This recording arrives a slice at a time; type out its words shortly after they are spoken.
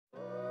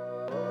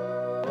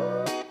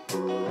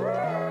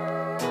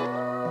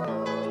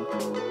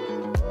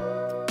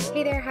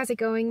Hey there, how's it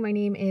going? My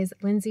name is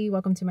Lindsay.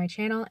 Welcome to my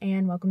channel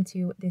and welcome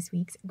to this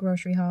week's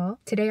grocery haul.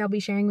 Today I'll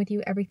be sharing with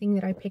you everything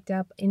that I picked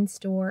up in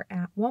store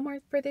at Walmart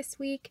for this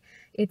week.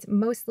 It's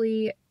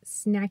mostly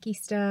snacky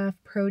stuff,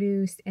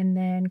 produce, and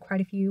then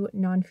quite a few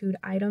non-food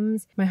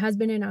items. My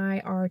husband and I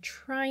are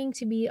trying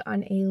to be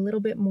on a little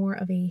bit more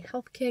of a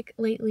health kick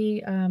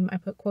lately. I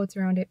put quotes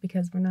around it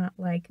because we're not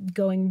like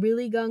going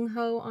really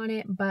gung-ho on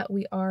it, but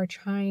we are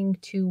trying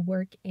to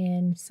work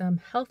in some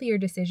healthier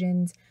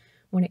decisions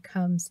when it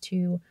comes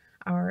to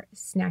our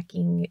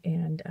snacking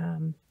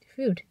and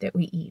food that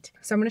we eat.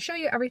 So I'm going to show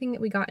you everything that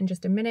we got in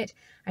just a minute.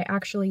 I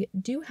actually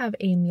do have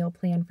a meal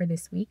plan for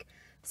this week,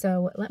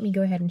 so let me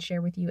go ahead and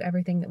share with you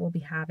everything that we'll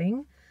be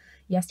having.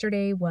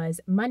 Yesterday was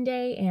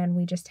Monday and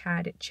we just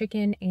had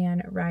chicken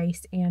and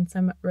rice and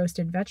some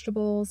roasted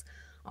vegetables.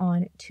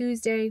 On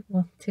Tuesday,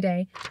 well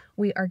today,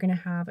 we are going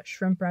to have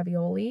shrimp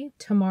ravioli.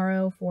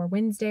 Tomorrow for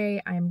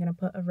Wednesday, I'm going to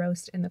put a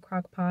roast in the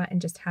crock pot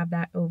and just have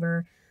that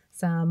over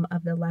some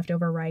of the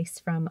leftover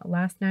rice from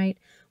last night.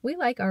 We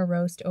like our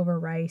roast over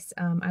rice.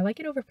 I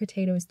like it over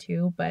potatoes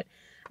too, but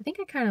I think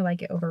I kind of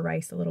like it over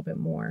rice a little bit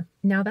more.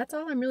 Now that's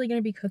all I'm really going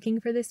to be cooking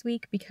for this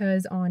week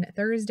because on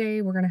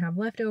Thursday we're going to have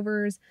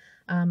leftovers.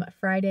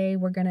 Friday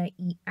we're going to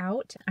eat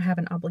out. I have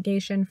an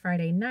obligation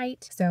Friday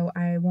night, so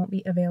I won't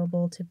be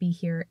available to be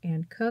here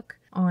and cook.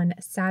 On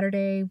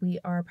Saturday we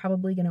are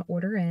probably going to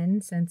order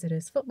in since it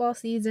is football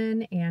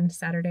season and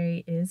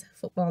Saturday is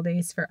football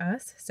days for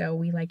us, so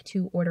we like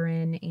to order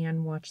in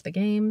and watch the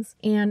games.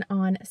 And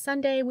on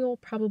Sunday we'll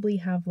probably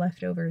have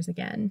leftovers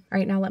again. All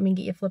right, now let me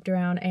get you flipped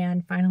around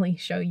and finally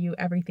show you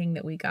everything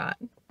that we got.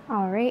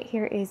 All right,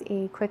 here is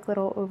a quick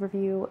little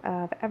overview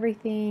of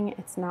everything.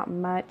 It's not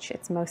much,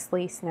 it's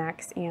mostly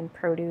snacks and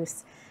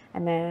produce,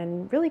 and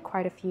then really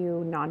quite a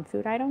few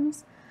non-food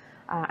items.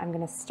 I'm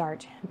gonna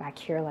start back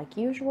here like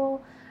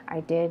usual. I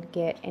did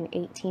get an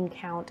 18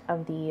 count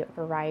of the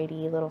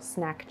variety little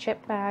snack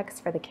chip bags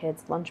for the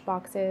kids' lunch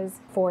boxes.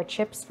 For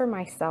chips for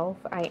myself,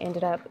 I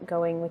ended up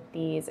going with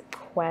these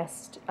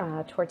Quest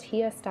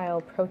tortilla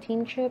style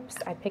protein chips.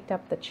 I picked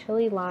up the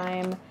chili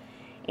lime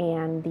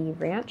and the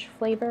ranch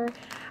flavor.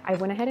 I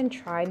went ahead and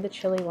tried the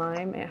chili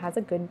lime. It has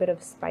a good bit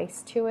of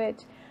spice to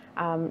it.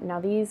 Now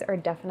these are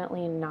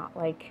definitely not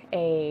like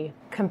a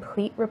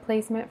complete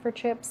replacement for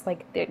chips.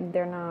 Like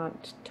they're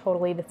not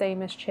totally the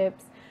same as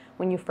chips.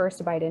 When you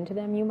first bite into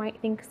them, you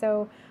might think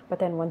so, but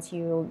then once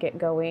you get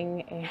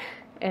going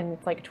and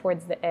like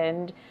towards the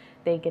end,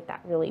 they get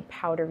that really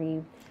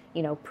powdery,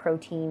 you know,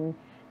 protein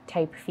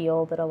type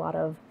feel that a lot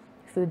of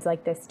foods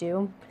like this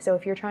do. So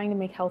if you're trying to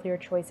make healthier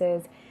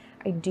choices,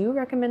 I do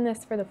recommend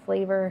this for the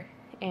flavor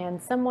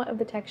and somewhat of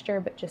the texture,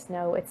 but just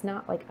know it's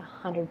not like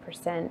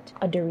 100%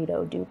 a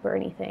Dorito dupe or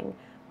anything.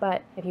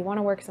 But if you want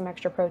to work some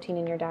extra protein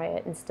in your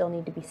diet and still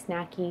need to be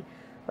snacky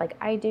like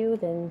I do,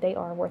 then they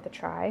are worth a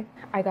try.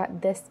 I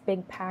got this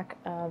big pack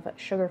of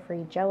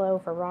sugar-free Jell-O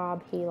for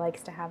Rob. He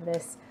likes to have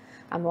this.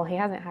 Well, he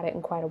hasn't had it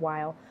in quite a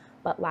while,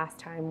 but last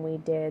time we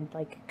did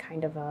like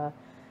kind of a,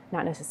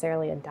 not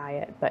necessarily a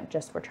diet, but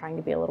just we're trying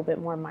to be a little bit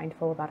more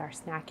mindful about our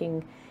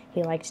snacking.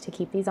 He liked to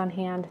keep these on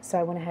hand, so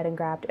I went ahead and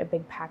grabbed a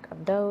big pack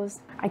of those.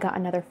 I got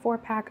another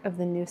 4-pack of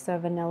the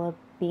Noosa Vanilla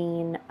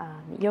Bean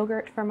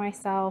yogurt for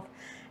myself,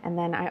 and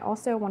then I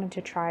also wanted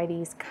to try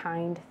these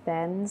Kind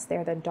Thins.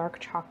 They're the dark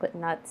chocolate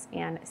nuts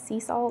and sea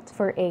salt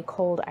for a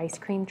cold ice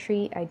cream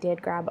treat. I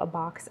did grab a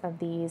box of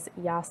these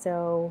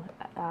Yasso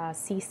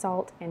sea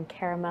salt and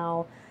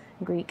caramel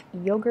Greek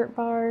yogurt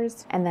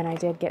bars, and then I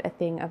did get a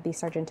thing of the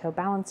Sargento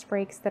Balanced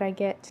Breaks that I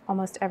get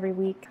almost every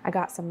week. I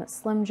got some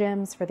Slim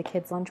Jims for the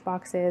kids' lunch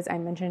boxes. I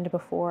mentioned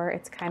before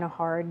it's kind of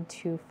hard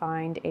to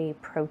find a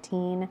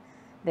protein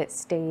that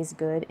stays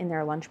good in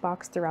their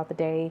lunchbox throughout the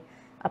day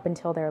up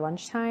until their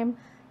lunchtime.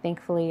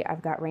 Thankfully,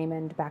 I've got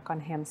Raymond back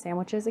on ham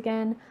sandwiches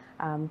again,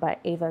 but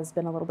Ava's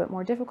been a little bit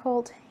more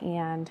difficult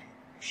and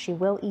she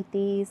will eat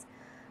these.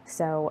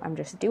 So I'm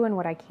just doing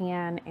what I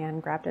can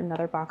and grabbed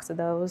another box of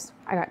those.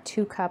 I got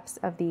 2 cups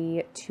of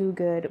the Too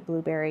Good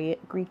blueberry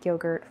Greek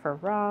yogurt for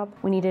Rob.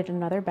 We needed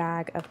another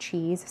bag of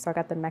cheese, so I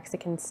got the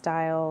Mexican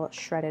style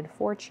shredded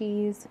 4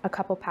 cheese, a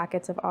couple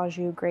packets of au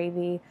jus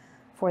gravy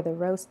for the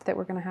roast that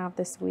we're gonna have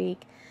this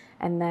week.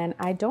 And then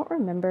I don't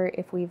remember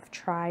if we've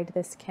tried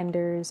this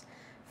Kinder's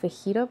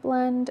fajita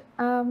blend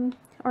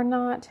or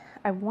not.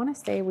 I wanna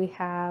say we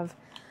have,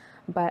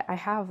 but I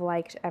have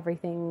liked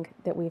everything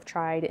that we've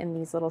tried in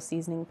these little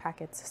seasoning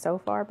packets so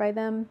far by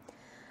them.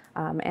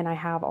 And I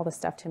have all the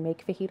stuff to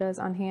make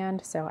fajitas on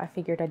hand, so I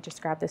figured I'd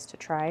just grab this to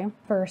try.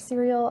 For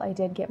cereal, I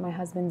did get my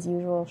husband's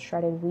usual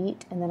shredded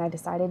wheat, and then I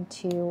decided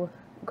to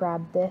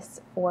grab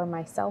this for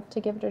myself to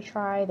give it a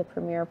try, the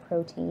Premier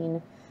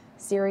Protein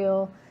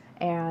cereal.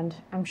 And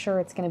I'm sure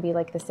it's gonna be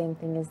like the same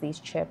thing as these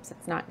chips.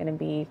 It's not gonna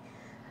be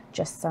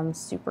just some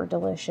super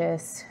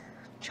delicious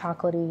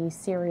chocolatey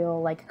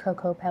cereal like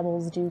Cocoa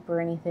Pebbles dupe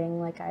or anything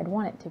like I'd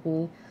want it to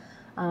be,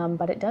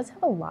 but it does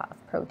have a lot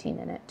of protein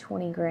in it,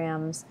 20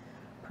 grams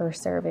per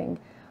serving.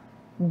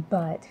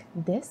 But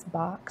this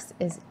box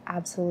is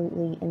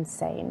absolutely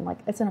insane. Like,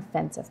 it's an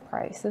offensive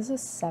price. This is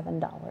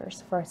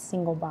 $7 for a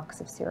single box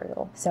of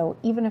cereal. So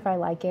even if I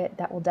like it,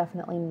 that will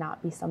definitely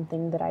not be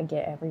something that I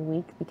get every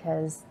week,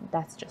 because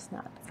that's just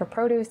not. For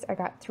produce, I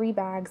got 3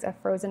 bags of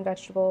frozen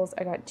vegetables.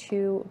 I got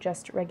 2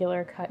 just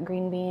regular cut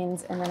green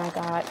beans, and then I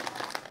got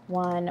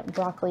 1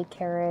 broccoli,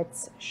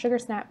 carrots, sugar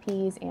snap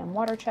peas, and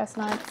water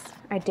chestnuts.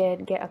 I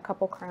did get a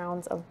couple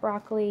crowns of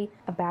broccoli,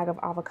 a bag of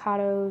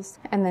avocados,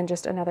 and then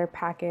just another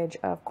package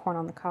of corn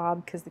on the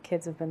cob because the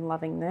kids have been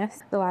loving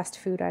this. The last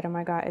food item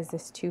I got is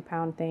this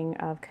 2-pound thing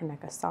of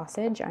Kaneka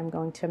sausage. I'm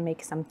going to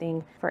make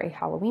something for a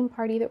Halloween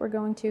party that we're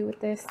going to with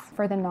this.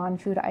 For the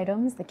non-food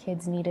items, the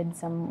kids needed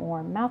some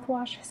more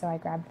mouthwash, so I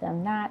grabbed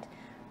them that.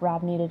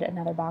 Rob needed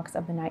another box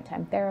of the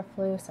nighttime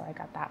Theraflu, so I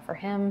got that for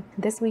him.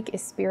 This week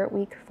is Spirit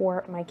Week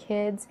for my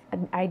kids.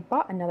 I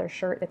bought another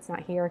shirt that's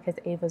not here because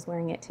Ava's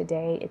wearing it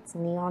today. It's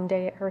Neon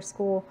Day at her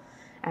school,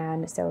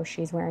 and so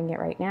she's wearing it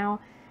right now.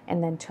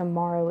 And then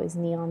tomorrow is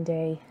Neon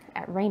Day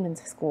at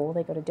Raymond's school.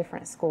 They go to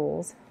different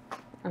schools.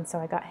 And so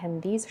I got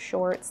him these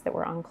shorts that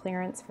were on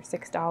clearance for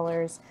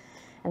 $6.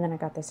 And then I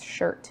got this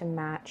shirt to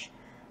match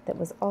that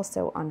was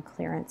also on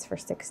clearance for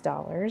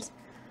 $6.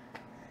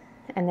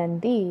 And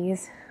then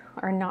these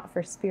are not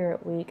for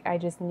Spirit Week. I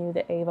just knew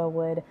that Ava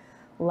would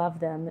love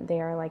them. They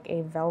are like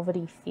a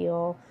velvety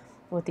feel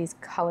with these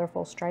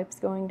colorful stripes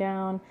going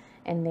down,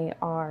 and they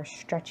are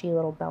stretchy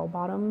little bell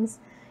bottoms,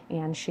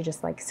 and she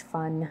just likes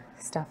fun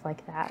stuff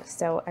like that.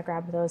 So I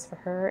grabbed those for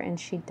her, and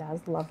she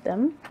does love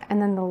them.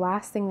 And then the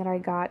last thing that I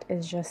got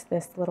is just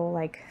this little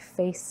like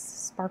face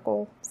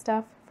sparkle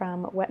stuff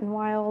from Wet n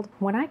Wild.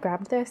 When I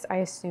grabbed this, I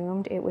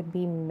assumed it would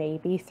be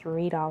maybe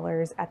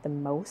 $3 at the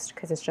most,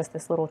 because it's just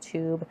this little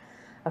tube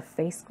of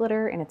face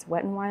glitter, and it's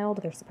Wet n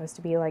Wild. They're supposed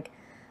to be like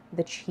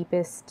the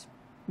cheapest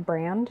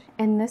brand,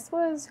 and this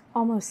was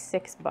almost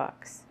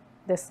 $6.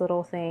 This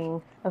little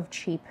thing of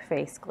cheap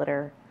face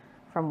glitter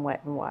from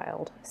Wet n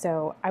Wild.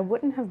 So I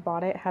wouldn't have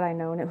bought it had I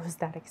known it was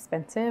that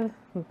expensive,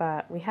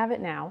 but we have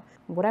it now.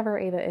 Whatever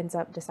Ava ends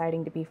up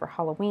deciding to be for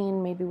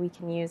Halloween, maybe we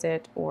can use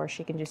it, or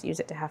she can just use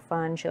it to have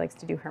fun. She likes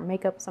to do her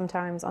makeup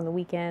sometimes on the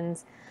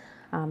weekends.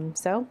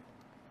 So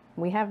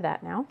we have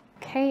that now.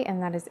 Okay,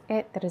 and that is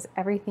it. That is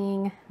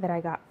everything that I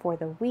got for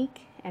the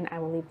week, and I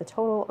will leave the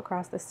total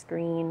across the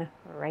screen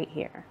right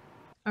here.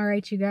 All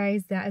right, you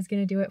guys, that is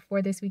going to do it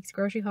for this week's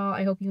grocery haul.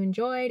 I hope you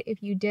enjoyed.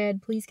 If you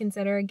did, please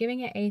consider giving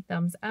it a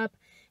thumbs up.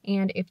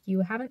 And if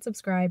you haven't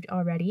subscribed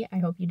already, I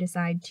hope you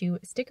decide to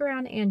stick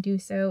around and do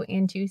so,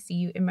 and to see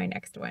you in my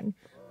next one.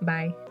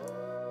 Bye.